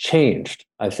audience changed.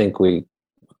 I think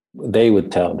they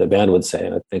would tell, the band would say,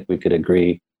 and I think we could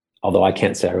agree, although I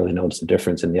can't say I really noticed the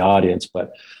difference in the audience,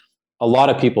 but a lot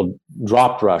of people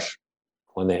dropped Rush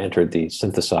when they entered the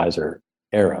synthesizer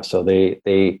era. So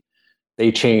they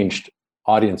changed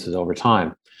audiences over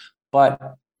time. But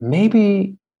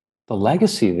maybe the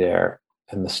legacy there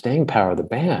and the staying power of the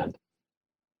band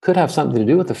could have something to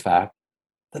do with the fact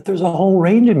that there's a whole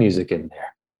range of music in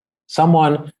there.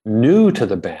 Someone new to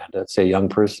the band, let's say a young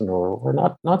person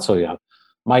or not so young,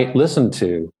 might listen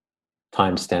to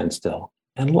Time Stands Still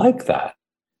and like that.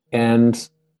 And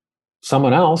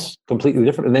someone else completely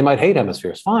different, and they might hate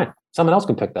Hemispheres. Fine. Someone else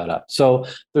can pick that up. So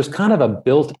there's kind of a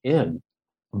built-in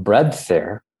breadth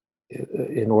there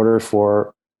in order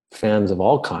for fans of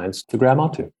all kinds to grab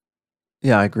onto.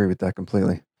 Yeah, I agree with that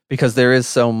completely. Because there is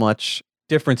so much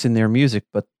difference in their music,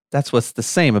 but that's what's the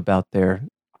same about their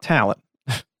talent,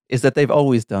 is that they've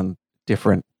always done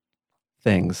different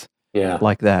things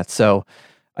like that. So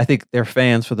I think their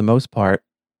fans, for the most part,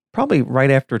 probably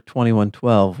right after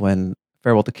 2112, when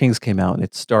Farewell to Kings came out, and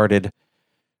it started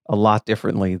a lot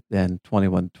differently than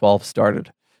 2112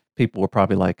 started. People were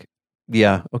probably like,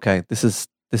 yeah, okay, this is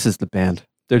the band.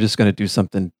 They're just going to do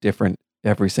something different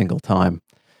every single time.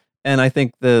 And I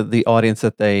think the audience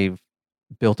that they've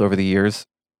built over the years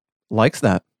likes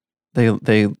that.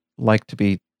 They like to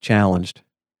be challenged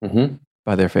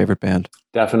by their favorite band.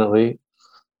 Definitely.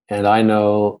 And I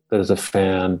know that as a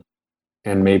fan,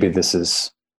 and maybe this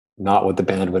is not what the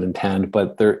band would intend,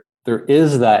 but there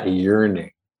is that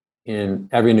yearning in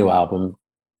every new album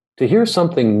to hear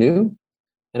something new,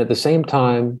 and at the same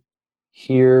time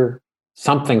hear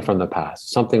something from the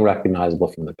past, something recognizable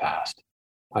from the past.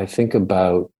 I think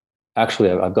about,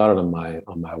 actually, I've got it on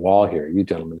my wall here. You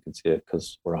gentlemen can see it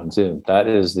because we're on Zoom. That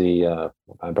is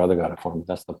my brother got it for me.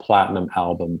 That's the platinum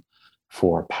album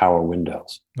for Power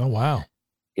Windows. Oh, wow.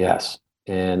 Yes.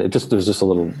 And there's just a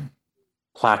little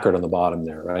placard on the bottom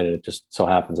there, right? And it just so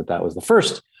happens that was the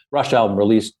first Rush album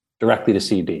released directly to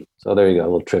CD. So there you go, a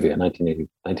little trivia,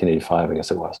 1985, I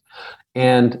guess it was.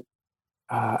 And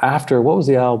after, what was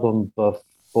the album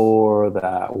before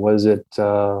that? Was it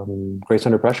Grace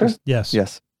Under Pressure?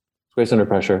 Yes. Grace Under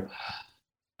Pressure.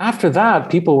 After that,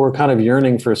 people were kind of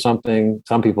yearning for something.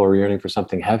 Some people were yearning for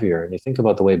something heavier. And you think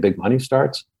about the way Big Money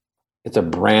starts, it's a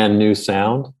brand new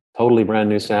sound, totally brand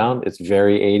new sound. It's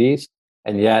very 80s.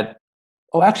 And yet,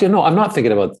 oh, actually, no, I'm not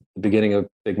thinking about the beginning of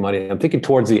Big Money. I'm thinking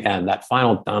towards the end, that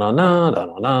final da-na-na,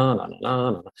 da-na-na,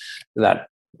 da-na-na, that,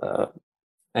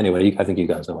 anyway, I think you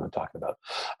guys know what I'm talking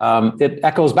about. It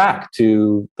echoes back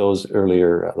to those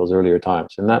earlier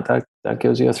times, and that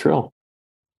gives you a thrill.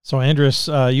 So, Andres,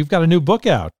 you've got a new book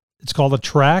out. It's called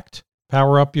Attract: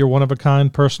 Power Up Your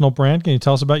One-of-a-Kind Personal Brand. Can you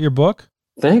tell us about your book?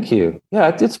 Thank you.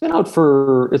 Yeah, it's been out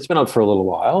for a little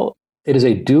while. It is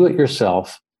a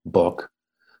do-it-yourself book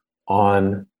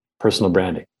on personal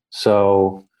branding.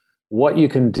 So what you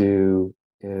can do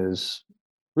is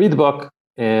read the book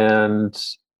and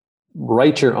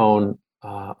write your own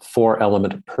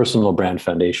 4-element personal brand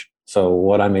foundation. So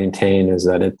what I maintain is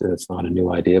that it's not a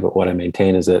new idea, but what I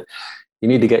maintain is that you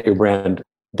need to get your brand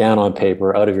down on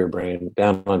paper, out of your brain,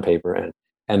 down on paper, and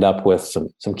end up with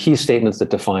some key statements that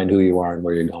define who you are and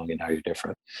where you're going and how you're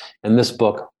different. And this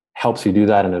book helps you do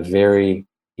that in a very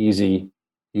easy,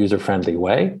 user-friendly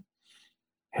way.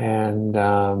 And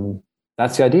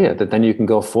that's the idea, that then you can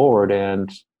go forward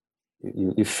and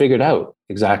you've figured out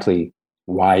exactly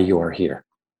why you are here.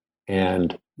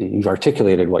 And you've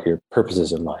articulated what your purpose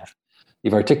is in life.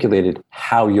 You've articulated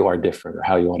how you are different or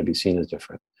how you want to be seen as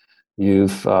different.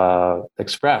 You've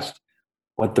expressed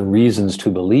what the reasons to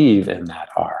believe in that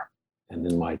are. And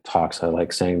in my talks, I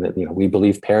like saying that, we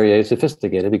believe Perrier is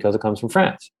sophisticated because it comes from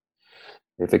France.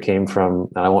 If it came from,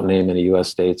 and I won't name any U.S.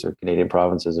 states or Canadian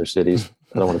provinces or cities,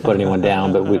 I don't want to put anyone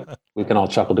down, but we can all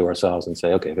chuckle to ourselves and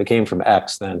say, okay, if it came from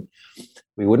X, then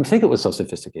we wouldn't think it was so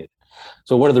sophisticated.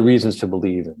 So what are the reasons to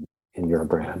believe in your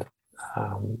brand?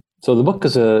 So the book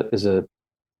is a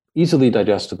easily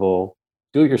digestible,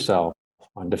 do-it-yourself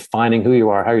on defining who you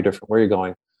are, how you're different, where you're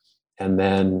going, and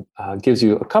then gives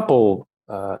you a couple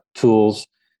tools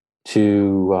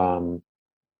to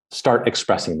start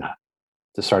expressing that,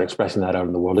 out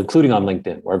in the world, including on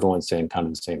LinkedIn, where everyone's saying kind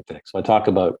of the same thing. So I talk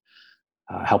about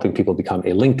helping people become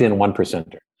a LinkedIn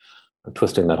 1%er. I'm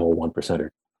twisting that whole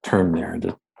 1%er term there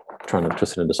and trying to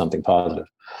twist it into something positive.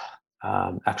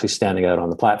 Actually standing out on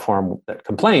the platform that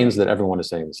complains that everyone is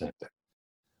saying the same thing.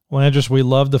 Well, Andres, we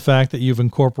love the fact that you've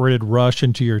incorporated Rush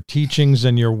into your teachings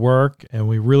and your work, and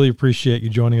we really appreciate you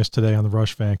joining us today on the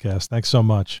Rush Fancast. Thanks so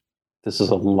much. This is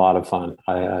a lot of fun.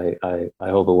 I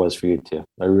hope it was for you too.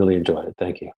 I really enjoyed it.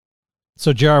 Thank you.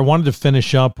 So, Jerry, I wanted to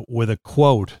finish up with a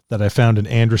quote that I found in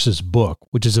Andrus's book,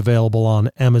 which is available on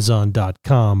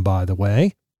Amazon.com, by the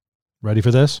way. Ready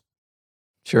for this?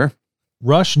 Sure.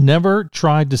 Rush never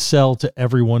tried to sell to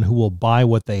everyone who will buy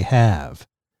what they have.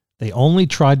 They only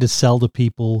tried to sell to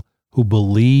people who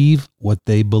believe what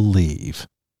they believe.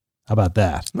 How about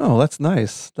that? Oh, that's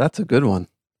nice. That's a good one.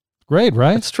 Great,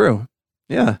 right? That's true.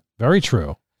 Yeah. Very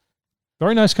true.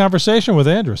 Very nice conversation with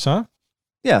Andrus, huh?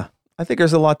 Yeah. I think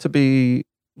there's a lot to be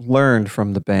learned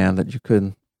from the band that you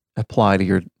could apply to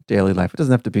your daily life. It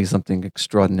doesn't have to be something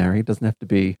extraordinary. It doesn't have to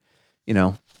be,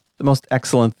 the most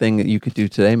excellent thing that you could do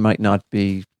today might not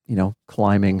be,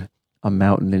 climbing a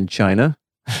mountain in China.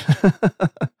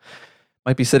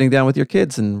 Might be sitting down with your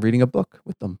kids and reading a book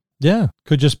with them. Yeah.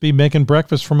 Could just be making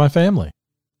breakfast for my family.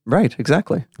 Right.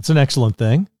 Exactly. It's an excellent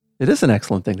thing. It is an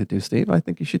excellent thing to do, Steve. I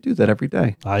think you should do that every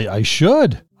day. I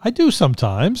should. I do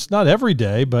sometimes. Not every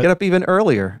day, but... Get up even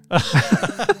earlier.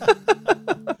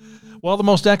 Well, the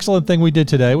most excellent thing we did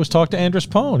today was talk to Andrus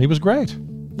Pone. He was great.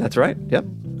 That's right. Yep.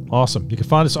 Awesome. You can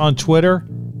find us on Twitter.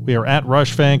 We are at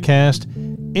Rush Fancast.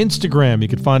 Instagram, you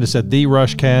can find us at The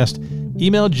Rushcast.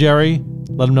 Email Jerry.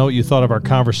 Let him know what you thought of our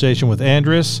conversation with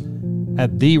Andrus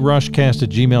at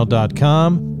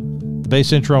therushcast@gmail.com. The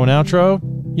bass intro and outro,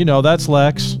 that's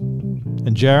Lex.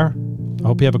 And Jer, I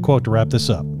hope you have a quote to wrap this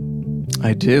up.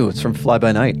 I do. It's from Fly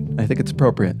By Night. I think it's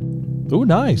appropriate. Ooh,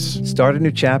 nice. Start a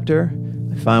new chapter.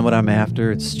 I find what I'm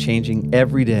after. It's changing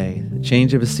every day. The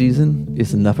change of a season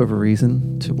is enough of a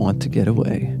reason to want to get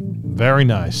away. Very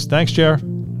nice. Thanks, Jer.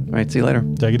 All right. See you later.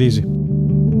 Take it easy.